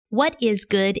what is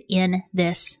good in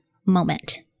this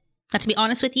moment? Now, to be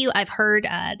honest with you, I've heard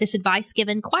this advice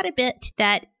given quite a bit,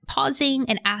 that pausing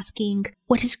and asking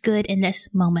what is good in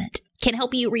this moment can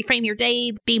help you reframe your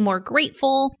day, be more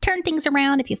grateful, turn things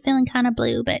around if you're feeling kind of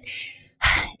blue, but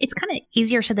it's kind of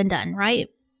easier said than done, right?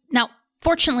 Now,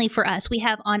 fortunately for us, we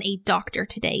have on a doctor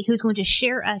today who's going to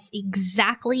share us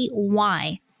exactly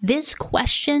why this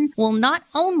question will not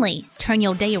only turn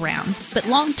your day around, but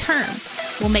long term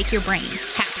will make your brain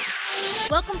happy.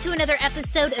 Welcome to another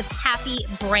episode of Happy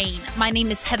Brain. My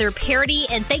name is Heather Parody,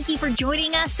 and thank you for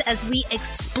joining us as we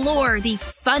explore the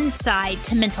fun side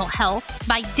to mental health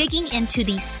by digging into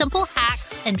the simple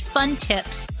hacks and fun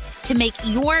tips to make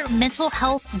your mental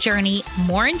health journey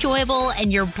more enjoyable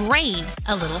and your brain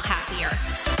a little happier.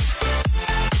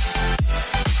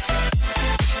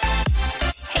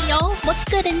 Hey y'all, what's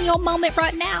good in your moment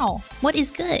right now? What is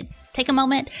good? Take a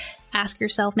moment, ask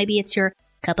yourself, maybe it's your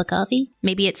cup of coffee.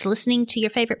 Maybe it's listening to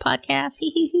your favorite podcast.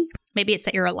 Maybe it's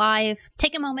that you're alive.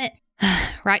 Take a moment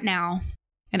right now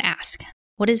and ask,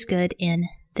 what is good in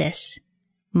this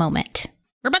moment?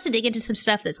 We're about to dig into some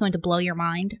stuff that's going to blow your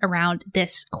mind around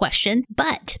this question.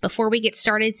 But before we get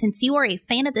started, since you are a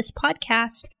fan of this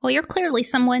podcast, well, you're clearly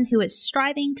someone who is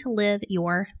striving to live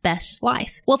your best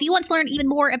life. Well, if you want to learn even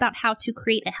more about how to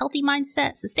create a healthy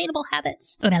mindset, sustainable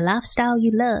habits, and a lifestyle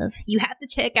you love, you have to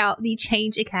check out the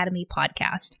Change Academy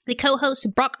podcast. The co-hosts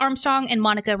Brock Armstrong and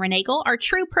Monica Renagle are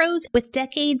true pros with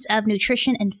decades of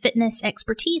nutrition and fitness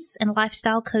expertise and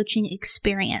lifestyle coaching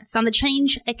experience. On the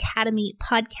Change Academy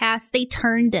podcast, they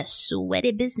turn the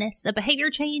sweaty business of behavior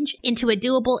change into a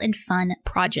doable and fun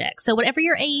project. So whatever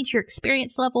your age, your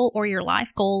experience level, or your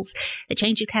life goals, the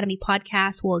Change Academy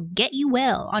podcast will get you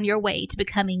well on your way to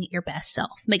becoming your best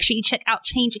self. Make sure you check out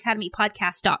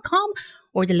changeacademypodcast.com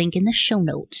or the link in the show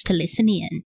notes to listen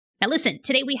in. Now listen,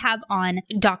 today we have on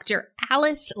Dr.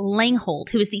 Alice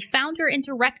Langhold, who is the founder and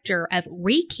director of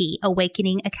Reiki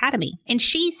Awakening Academy. And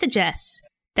she suggests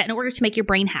that in order to make your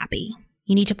brain happy,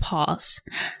 you need to pause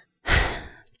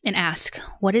and ask,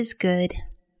 what is good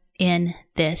in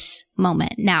this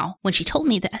moment? Now, when she told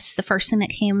me this, the first thing that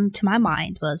came to my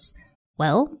mind was,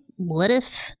 well, what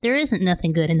if there isn't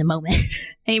nothing good in the moment?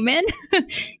 Amen?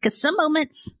 Because some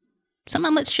moments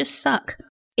just suck.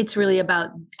 It's really about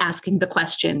asking the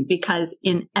question, because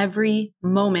in every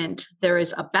moment, there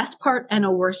is a best part and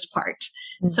a worst part.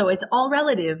 Mm-hmm. So it's all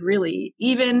relative, really.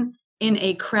 Even in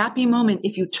a crappy moment,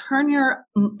 if you turn your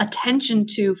attention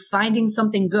to finding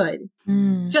something good,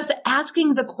 just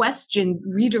asking the question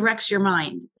redirects your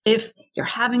mind. If you're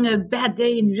having a bad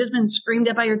day and you've just been screamed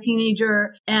at by your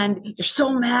teenager and you're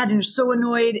so mad and you're so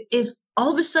annoyed, if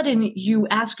all of a sudden you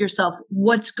ask yourself,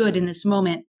 what's good in this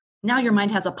moment? Now your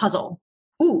mind has a puzzle.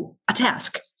 Ooh, a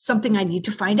task, something I need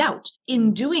to find out.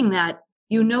 In doing that,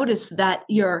 you notice that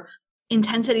your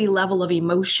intensity level of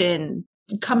emotion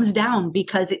comes down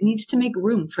because it needs to make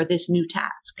room for this new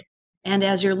task. And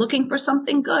as you're looking for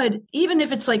something good, even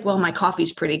if it's like, well, my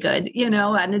coffee's pretty good,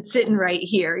 and it's sitting right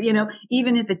here,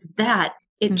 even if it's that,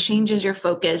 it changes your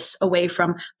focus away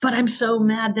from, but I'm so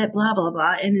mad that blah, blah,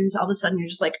 blah. And then all of a sudden you're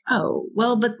just like, oh,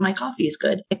 well, but my coffee is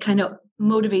good. It kind of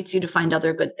motivates you to find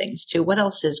other good things too. What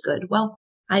else is good? Well,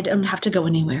 I don't have to go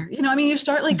anywhere. You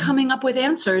start coming up with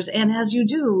answers. And as you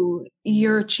do,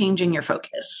 you're changing your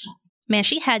focus. Man,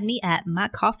 she had me at my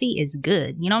coffee is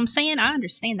good. You know what I'm saying? I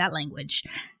understand that language.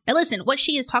 Now listen, what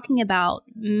she is talking about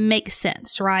makes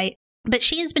sense, right? But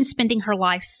she has been spending her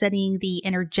life studying the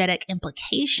energetic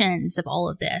implications of all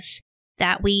of this,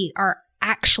 that we are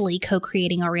actually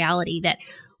co-creating our reality, that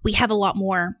we have a lot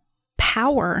more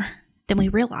power than we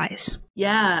realize.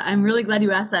 Yeah, I'm really glad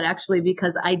you asked that, actually,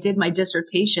 because I did my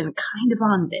dissertation kind of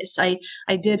on this. I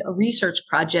did a research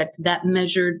project that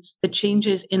measured the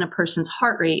changes in a person's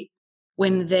heart rate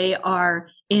when they are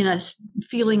in a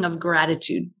feeling of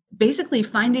gratitude. Basically,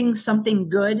 finding something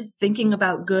good, thinking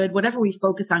about good, whatever we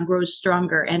focus on grows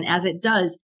stronger. And as it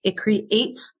does, it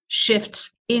creates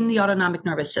shifts in the autonomic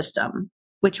nervous system,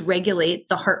 which regulate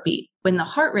the heartbeat. When the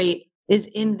heart rate is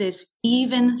in this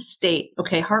even state,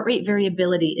 okay, heart rate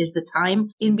variability is the time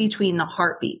in between the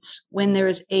heartbeats. When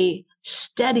there's a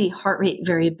steady heart rate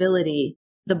variability,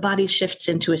 the body shifts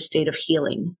into a state of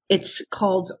healing. It's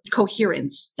called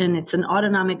coherence, and it's an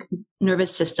autonomic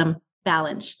nervous system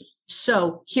balance.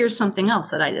 So here's something else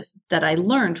that I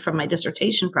learned from my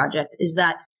dissertation project is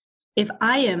that if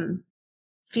I am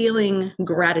feeling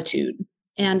gratitude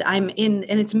and and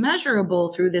it's measurable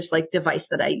through this device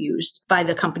that I used by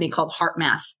the company called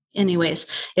HeartMath. Anyways,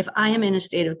 if I am in a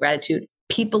state of gratitude,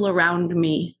 people around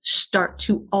me start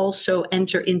to also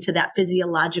enter into that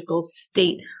physiological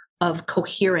state of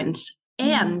coherence,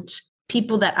 and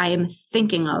people that I am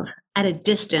thinking of at a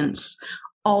distance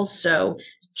also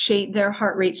their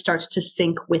heart rate starts to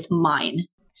sync with mine.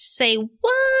 Say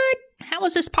what? How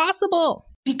is this possible?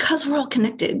 Because we're all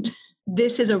connected.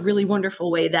 This is a really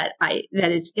wonderful way that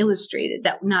it's illustrated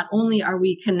that not only are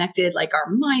we connected, like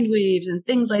our mind waves and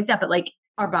things like that, but like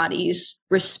our bodies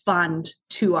respond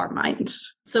to our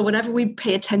minds. So whatever we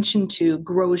pay attention to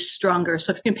grows stronger.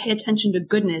 So if you can pay attention to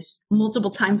goodness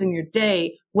multiple times in your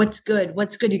day, what's good,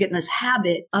 you get in this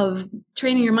habit of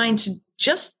training your mind to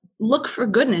just look for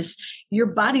goodness, your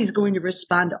body's going to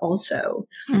respond also.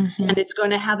 Mm-hmm. And it's going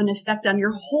to have an effect on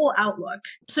your whole outlook.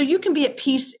 So you can be at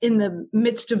peace in the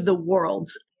midst of the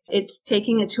world. It's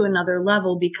taking it to another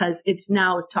level because it's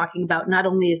now talking about not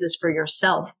only is this for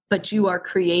yourself, but you are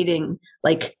creating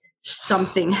like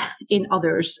something in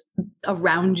others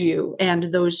around you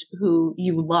and those who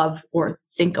you love or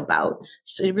think about.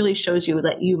 So it really shows you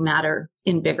that you matter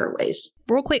in bigger ways.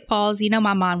 Real quick pause. You know,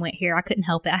 my mind went here. I couldn't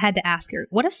help it. I had to ask her,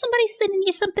 what if somebody's sending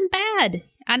you something bad?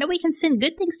 I know we can send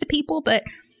good things to people, but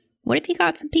what if you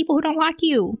got some people who don't like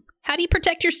you? How do you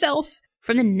protect yourself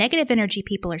from the negative energy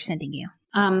people are sending you?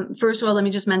 First of all, let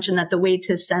me just mention that the way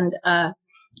to send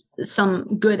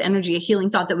some good energy, a healing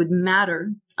thought that would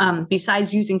matter,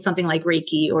 besides using something like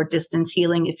Reiki or distance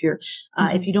healing, if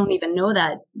you don't even know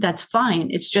that, that's fine.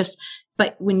 It's just,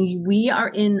 but when we are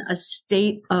in a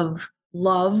state of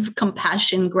love,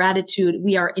 compassion, gratitude,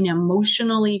 we are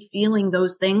emotionally feeling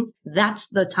those things. That's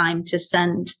the time to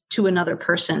send to another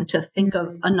person, to think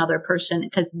of another person,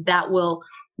 because that will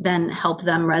then help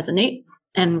them resonate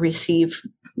and receive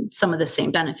some of the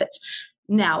same benefits.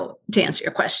 Now, to answer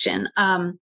your question,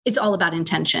 it's all about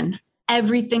intention.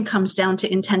 Everything comes down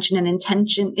to intention and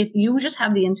intention. If you just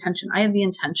have the intention, I have the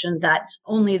intention that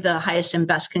only the highest and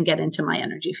best can get into my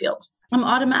energy field, I'm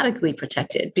automatically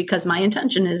protected because my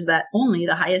intention is that only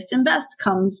the highest and best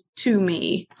comes to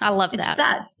me. I love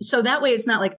that. So that way it's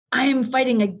not like I'm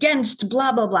fighting against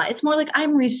blah, blah, blah. It's more like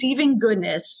I'm receiving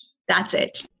goodness. That's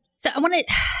it. So I want to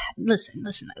listen.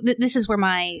 This is where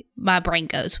my brain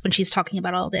goes when she's talking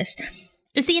about all this.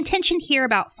 Is the intention here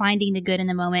about finding the good in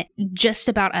the moment just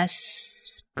about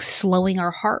us slowing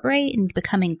our heart rate and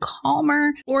becoming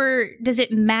calmer? Or does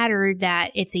it matter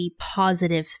that it's a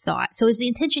positive thought? So is the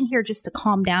intention here just to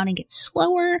calm down and get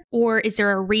slower? Or is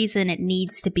there a reason it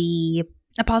needs to be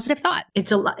a positive thought?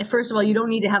 It's a lot. First of all, you don't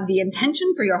need to have the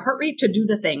intention for your heart rate to do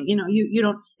the thing. You know, you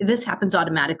don't, this happens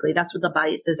automatically. That's what the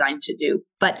body is designed to do,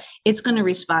 but it's going to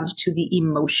respond to the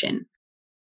emotion.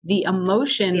 The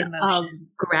emotion of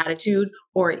gratitude,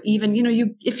 or even,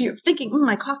 if you're thinking,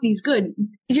 my coffee's good,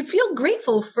 you feel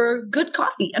grateful for good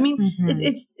coffee. I mean,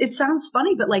 it sounds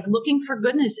funny, but like looking for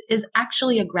goodness is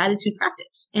actually a gratitude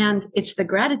practice. And it's the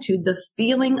gratitude, the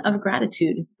feeling of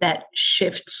gratitude that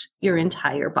shifts your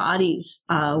entire body's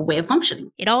way of functioning.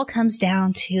 It all comes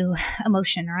down to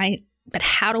emotion, right? But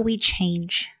how do we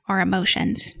change our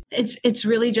emotions? It's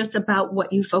really just about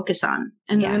what you focus on.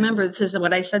 And remember, this is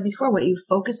what I said before, what you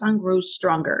focus on grows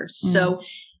stronger. So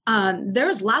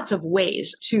there's lots of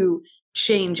ways to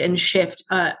change and shift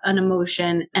an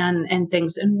emotion and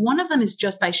things. And one of them is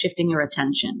just by shifting your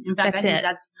attention. In fact, I think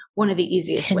that's one of the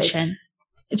easiest ways.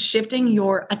 It's shifting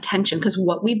your attention, because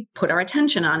what we put our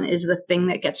attention on is the thing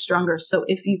that gets stronger. So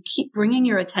if you keep bringing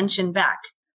your attention back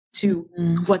to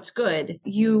what's good,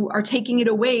 you are taking it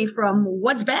away from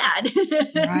what's bad.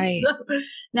 Right. So,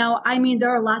 now, I mean,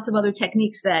 there are lots of other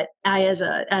techniques that I, as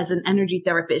an energy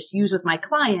therapist, use with my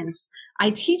clients. I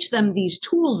teach them these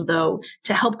tools, though,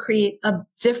 to help create a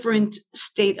different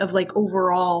state of like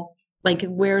overall, like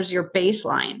where's your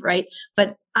baseline, right?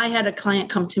 But I had a client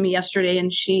come to me yesterday,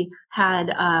 and she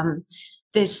had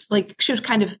this, like, she was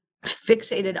kind of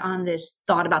fixated on this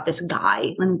thought about this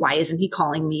guy and why isn't he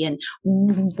calling me and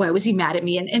why was he mad at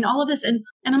me and all of this. And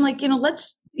I'm like,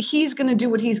 he's going to do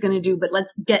what he's going to do, but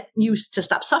let's get you to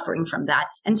stop suffering from that.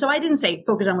 And so I didn't say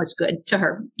focus on what's good to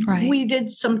her. Right. We did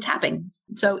some tapping.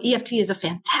 So EFT is a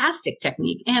fantastic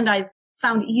technique, and I've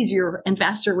found easier and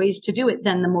faster ways to do it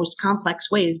than the most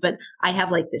complex ways. But I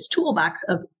have like this toolbox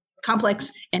of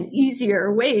complex and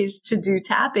easier ways to do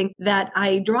tapping that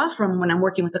I draw from when I'm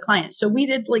working with a client. So we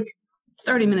did like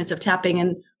 30 minutes of tapping,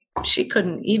 and she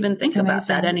couldn't even think about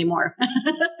that anymore.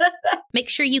 Make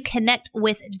sure you connect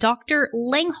with Dr.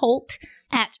 Langholt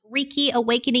at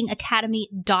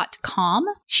ReikiAwakeningAcademy.com.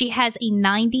 She has a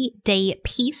 90-day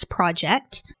peace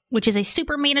project, which is a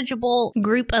super manageable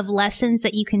group of lessons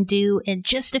that you can do in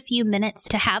just a few minutes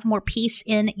to have more peace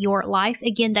in your life.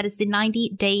 Again, that is the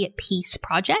 90-day peace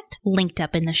project, linked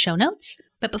up in the show notes.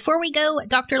 But before we go,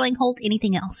 Dr. Langholt,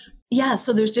 anything else? Yeah,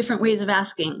 so there's different ways of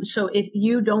asking. So if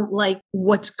you don't like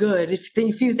what's good,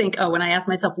 if you think, oh, when I ask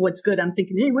myself what's good, I'm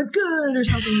thinking, hey, what's good or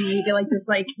something, you get like this,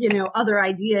 other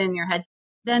idea in your head,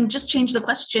 then just change the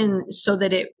question so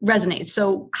that it resonates.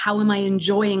 So how am I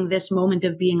enjoying this moment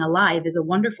of being alive is a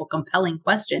wonderful, compelling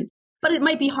question. But it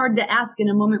might be hard to ask in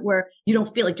a moment where you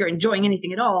don't feel like you're enjoying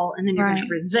anything at all, and then you're going to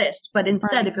resist. But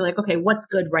instead, if you're like, okay, what's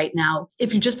good right now?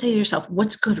 If you just say to yourself,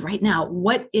 what's good right now?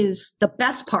 What is the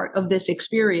best part of this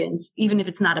experience, even if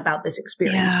it's not about this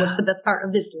experience? What's the best part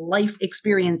of this life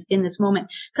experience in this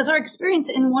moment? Because our experience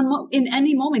in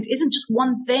any moment isn't just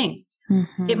one thing.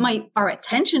 Mm-hmm. Our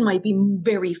attention might be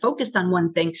very focused on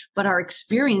one thing, but our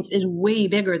experience is way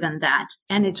bigger than that.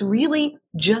 And it's really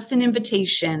just an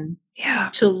invitation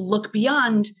to look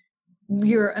beyond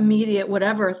your immediate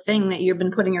whatever thing that you've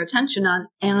been putting your attention on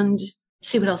and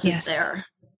see what else is there.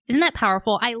 Isn't that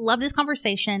powerful? I love this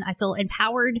conversation. I feel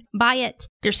empowered by it.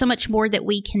 There's so much more that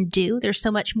we can do. There's so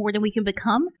much more that we can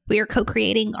become. We are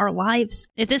co-creating our lives.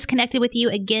 If this connected with you,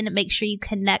 again, make sure you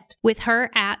connect with her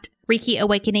at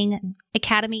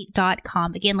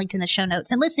ReikiAwakeningAcademy.com. Again, linked in the show notes.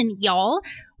 And listen, y'all,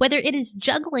 whether it is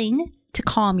juggling to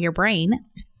calm your brain,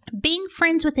 being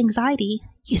friends with anxiety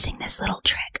using this little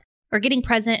trick, or getting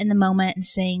present in the moment and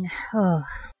saying, oh,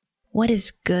 what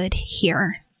is good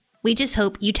here? We just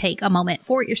hope you take a moment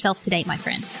for yourself today, my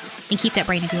friends, and keep that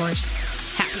brain of yours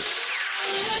happy.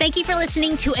 Thank you for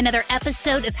listening to another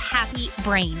episode of Happy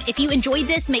Brain. If you enjoyed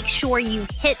this, make sure you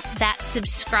hit that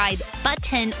subscribe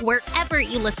button wherever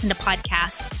you listen to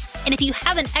podcasts. And if you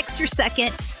have an extra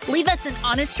second, leave us an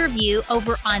honest review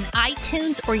over on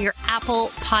iTunes or your Apple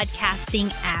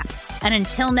podcasting app. And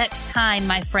until next time,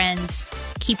 my friends,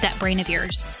 keep that brain of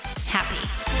yours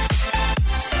happy.